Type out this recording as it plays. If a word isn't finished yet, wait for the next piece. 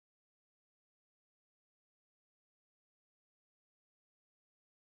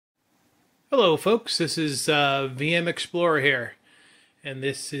Hello folks, this is VM Explorer here, and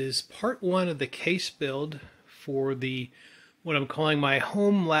this is part one of the case build for what I'm calling my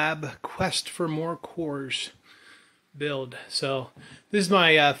home lab quest for more cores build. So this is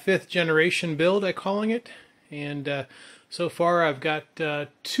my fifth generation build, I'm calling it, and so far I've got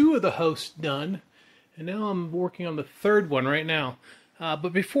two of the hosts done, and now I'm working on the third one right now.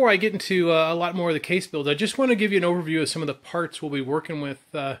 But before I get into a lot more of the case build, I just want to give you an overview of some of the parts we'll be working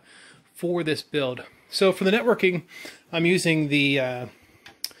with for this build. So for the networking, I'm using the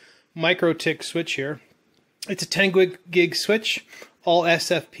MikroTik switch here. It's a 10 gig switch, all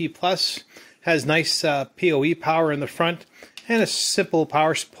SFP plus, has nice PoE power in the front, and a simple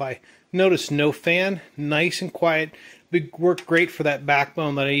power supply. Notice no fan, nice and quiet. Work great for that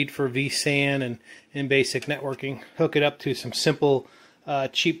backbone that I need for vSAN and basic networking. Hook it up to some simple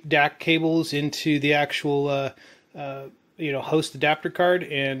cheap DAC cables into the actual host adapter card,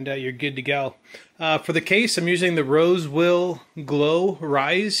 and you're good to go. For the case, I'm using the Rosewill Glow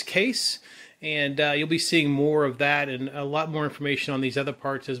Rise case, and you'll be seeing more of that and a lot more information on these other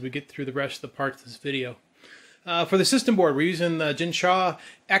parts as we get through the rest of the parts of this video. For the system board, we're using the Jinsha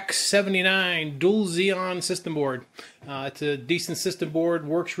X79 dual Xeon system board. It's a decent system board,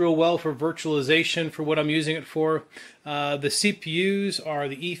 works real well for virtualization for what I'm using it for. The CPUs are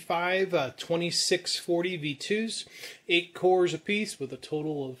the E5 2640 V2s, 8 cores apiece with a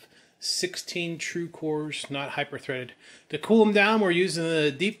total of 16 true cores, not hyper-threaded. To cool them down, we're using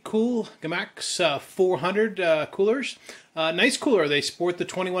the Deepcool Gamax 400 coolers. Nice cooler. They support the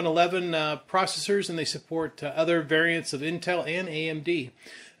 2111 processors, and they support other variants of Intel and AMD.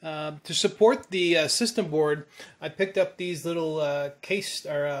 To support the system board, I picked up these little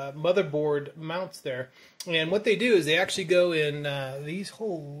motherboard mounts there. And what they do is they actually go in these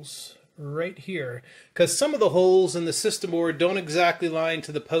holes right here, because some of the holes in the system board don't exactly line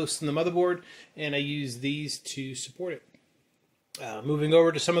to the posts in the motherboard, and I use these to support it. Moving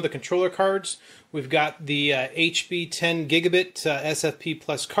over to some of the controller cards, we've got the HB 10 gigabit SFP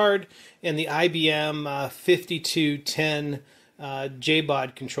plus card and the IBM 5210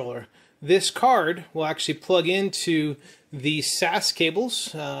 JBOD controller. This card will actually plug into the SAS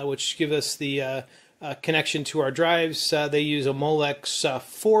cables, which give us the connection to our drives. They use a Molex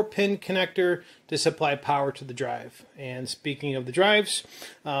 4-pin connector to supply power to the drive. And speaking of the drives,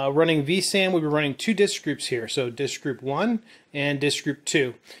 running vSAN, we'll be running two disk groups here. So disk group 1 and disk group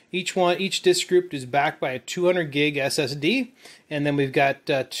 2. Each disk group is backed by a 200 gig SSD, and then we've got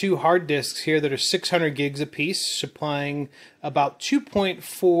two hard disks here that are 600 gigs apiece, supplying about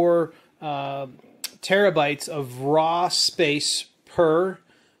 2.4 terabytes of raw space per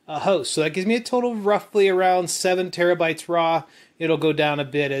host. So that gives me a total of roughly around 7 terabytes raw. It'll go down a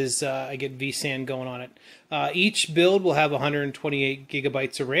bit as I get vSAN going on it. Each build will have 128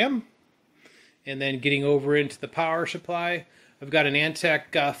 gigabytes of RAM. And then getting over into the power supply, I've got an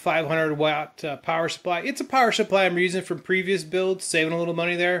Antec 500 watt power supply. It's a power supply I'm using from previous builds, saving a little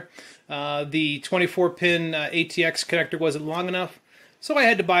money there. The 24-pin ATX connector wasn't long enough, so I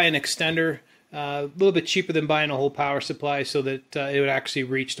had to buy an extender. A little bit cheaper than buying a whole power supply, so that it would actually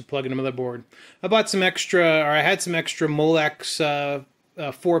reach to plug in a motherboard. I had some extra Molex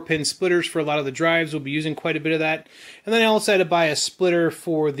 4-pin splitters for a lot of the drives. We'll be using quite a bit of that. And then I also had to buy a splitter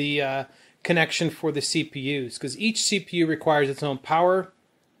for the connection for the CPUs, because each CPU requires its own power,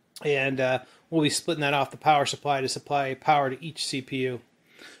 and we'll be splitting that off the power supply to supply power to each CPU.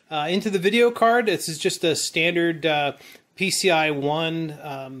 Into the video card, this is just a standard PCIe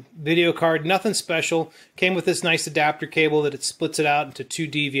 1 video card, nothing special. Came with this nice adapter cable that it splits it out into two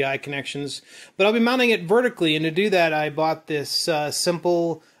DVI connections. But I'll be mounting it vertically, and to do that I bought this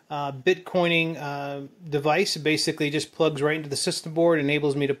simple Bitcoining device. It basically just plugs right into the system board,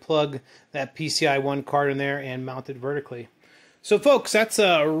 enables me to plug that PCIe 1 card in there and mount it vertically. So folks, that's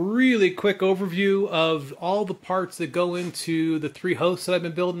a really quick overview of all the parts that go into the three hosts that I've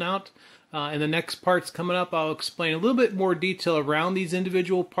been building out. In the next parts coming up, I'll explain a little bit more detail around these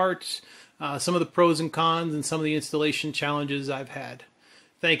individual parts, some of the pros and cons, and some of the installation challenges I've had.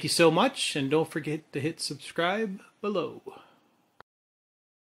 Thank you so much, and don't forget to hit subscribe below.